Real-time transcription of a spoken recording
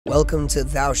Welcome to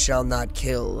Thou Shalt Not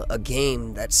Kill, a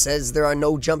game that says there are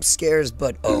no jump scares,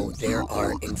 but oh, there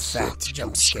are in fact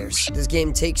jump scares. This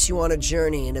game takes you on a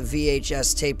journey in a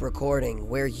VHS tape recording,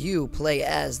 where you play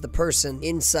as the person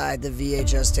inside the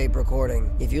VHS tape recording.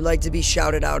 If you'd like to be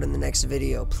shouted out in the next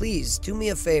video, please do me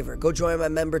a favor, go join my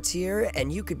member tier,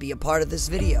 and you could be a part of this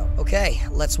video. Okay,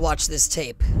 let's watch this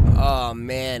tape. Oh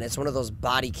man, it's one of those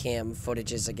body cam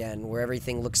footages again, where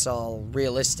everything looks all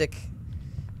realistic.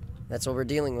 That's what we're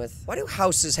dealing with. Why do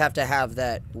houses have to have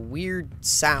that weird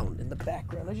sound in the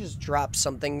background? I just dropped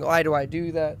something. Why do I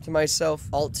do that to myself?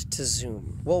 Alt to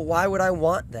zoom. Well, why would I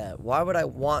want that? Why would I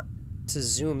want to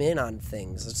zoom in on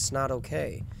things? It's not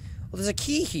okay. Well, there's a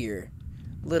key here.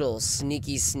 Little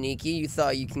sneaky. You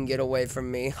thought you can get away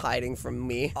from me, hiding from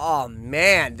me. Oh,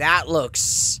 man, that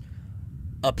looks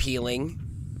appealing.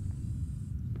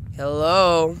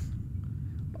 Hello?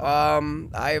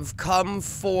 I've come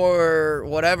for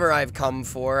whatever I've come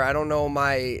for. I don't know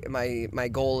my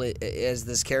goal as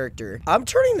this character. I'm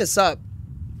turning this up.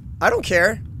 I don't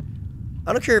care.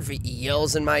 I don't care if it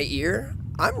yells in my ear.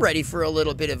 I'm ready for a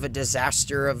little bit of a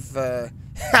disaster of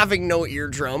having no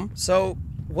eardrum. So,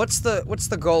 what's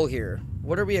the goal here?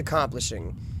 What are we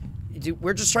accomplishing?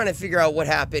 We're just trying to figure out what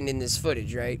happened in this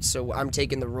footage, right? So I'm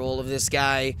taking the role of this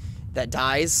guy that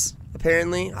dies,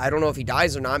 apparently. I don't know if he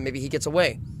dies or not. Maybe he gets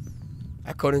away.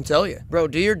 I couldn't tell you. Bro,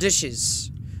 do your dishes.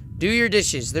 Do your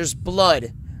dishes. There's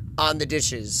blood on the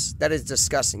dishes. That is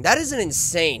disgusting. That is an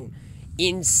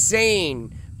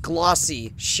insane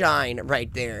glossy shine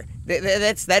right there.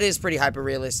 That is pretty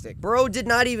hyper-realistic. Bro did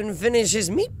not even finish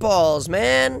his meatballs,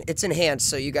 man. It's enhanced,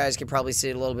 so you guys can probably see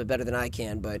it a little bit better than I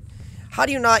can, but how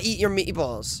do you not eat your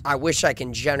meatballs? I wish I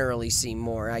can generally see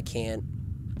more. I can't.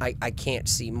 I can't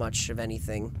see much of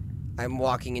anything. I'm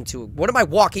walking into... What am I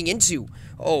walking into?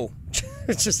 Oh,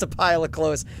 it's just a pile of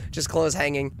clothes. Just clothes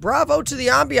hanging. Bravo to the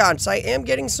ambiance. I am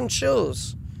getting some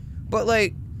chills. But,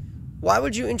 like, why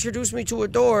would you introduce me to a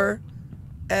door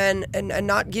and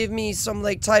not give me some,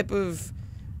 like, type of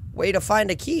way to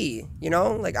find a key? You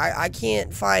know? Like, I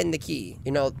can't find the key.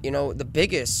 You know, the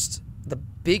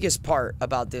biggest part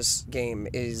about this game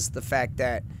is the fact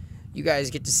that you guys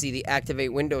get to see the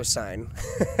activate window sign.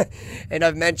 And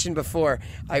I've mentioned before,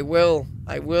 I will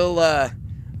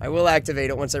activate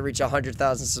it once I reach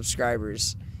 100,000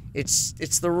 subscribers.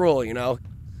 It's the rule, you know.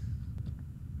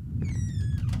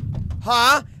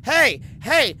 Huh? Hey,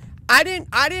 I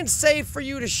didn't say for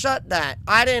you to shut that.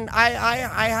 I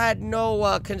had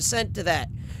no consent to that.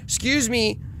 Excuse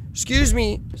me.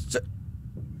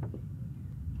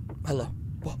 Hello.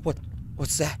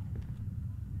 What's that?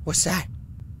 What's that?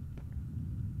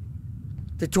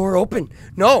 The door open.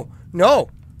 No.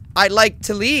 I'd like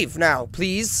to leave now,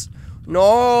 please.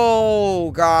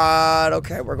 No, God.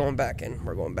 Okay, we're going back in.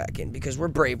 We're going back in because we're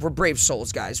brave. We're brave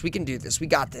souls, guys. We can do this. We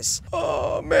got this.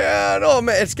 Oh, man.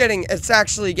 It's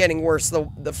actually getting worse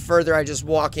the further I just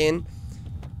walk in.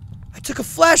 I took a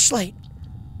flashlight.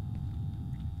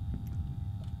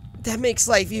 That makes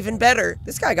life even better.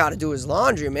 This guy got to do his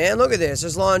laundry, man. Look at this.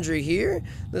 There's laundry here.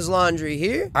 There's laundry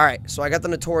here. All right, so I got the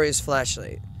notorious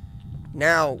flashlight.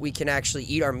 Now we can actually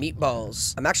eat our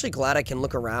meatballs. I'm actually glad I can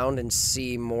look around and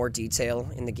see more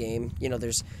detail in the game. You know,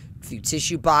 there's a few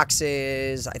tissue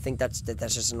boxes. I think that's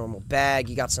just a normal bag.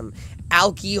 You got some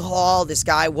alcohol. This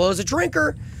guy was a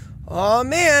drinker. Oh,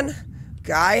 man.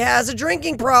 Guy has a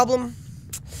drinking problem.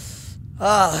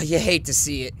 You hate to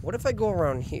see it. What if I go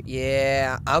around here?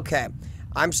 Yeah, okay.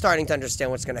 I'm starting to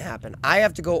understand what's going to happen. I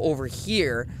have to go over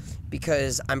here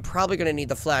because I'm probably going to need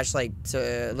the flashlight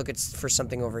to look for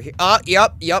something over here.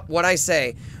 Yep, what'd I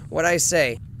say?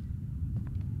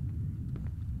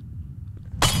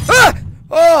 Ah!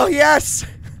 Oh, yes!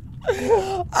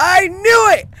 I knew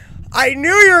it! I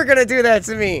knew you were going to do that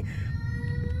to me.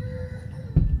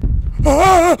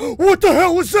 What the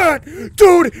hell was that?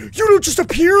 Dude, you don't just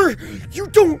appear. You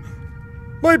don't...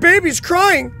 My baby's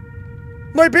crying.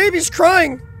 My baby's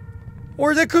crying.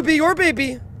 Or that could be your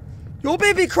baby. Your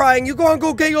baby crying. You go and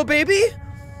go get your baby?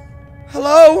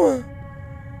 Hello?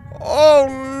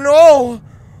 Oh, no.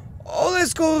 Oh,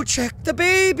 let's go check the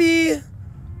baby.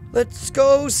 Let's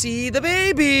go see the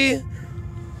baby.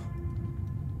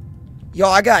 Yo,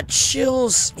 I got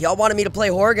chills. Y'all wanted me to play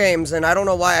horror games, and I don't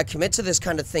know why I commit to this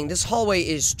kind of thing. This hallway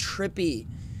is trippy.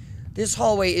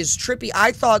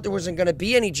 I thought there wasn't gonna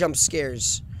be any jump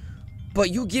scares. But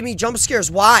you give me jump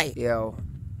scares. Why? Yo,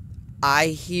 I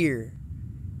hear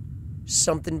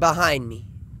something behind me.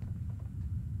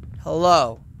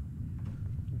 Hello?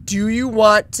 Do you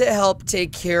want to help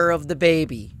take care of the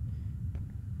baby?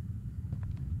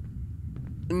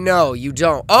 No, you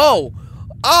don't. Oh!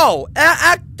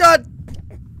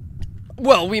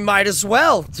 Well, we might as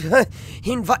well.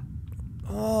 Invite.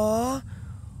 Aww.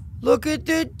 Look at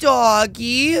the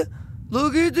doggy.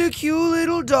 Look at the cute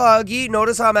little doggy.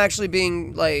 Notice how I'm actually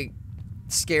being, like,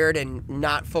 scared and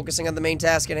not focusing on the main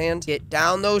task at hand. Get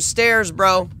down those stairs,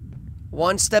 bro.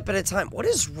 One step at a time. What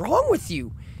is wrong with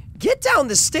you? Get down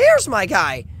the stairs, my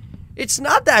guy. It's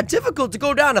not that difficult to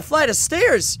go down a flight of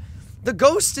stairs. The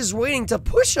ghost is waiting to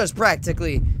push us,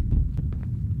 practically.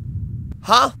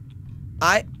 Huh?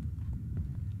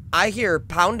 I hear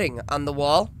pounding on the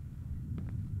wall.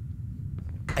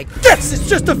 I guess it's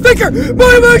just a figure!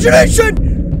 My imagination!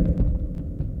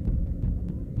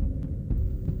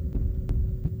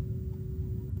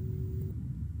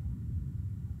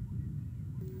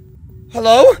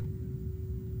 Hello?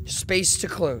 Space to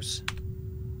close.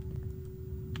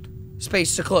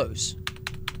 Space to close.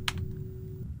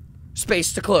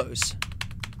 Space to close.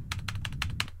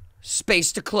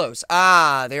 Space to close.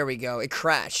 Ah, there we go. It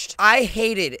crashed. I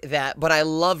hated that, but I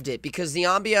loved it because the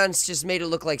ambiance just made it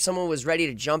look like someone was ready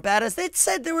to jump at us. It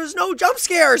said there was no jump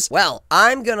scares. Well,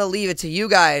 I'm gonna leave it to you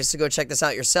guys to go check this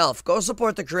out yourself. Go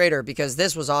support the creator because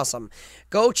this was awesome.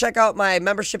 Go check out my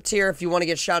membership tier if you want to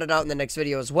get shouted out in the next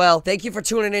video as well. Thank you for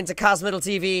tuning in to Cosmitto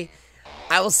TV.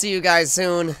 I will see you guys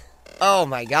soon. Oh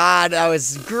my god, that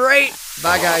was great.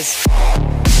 Bye, guys.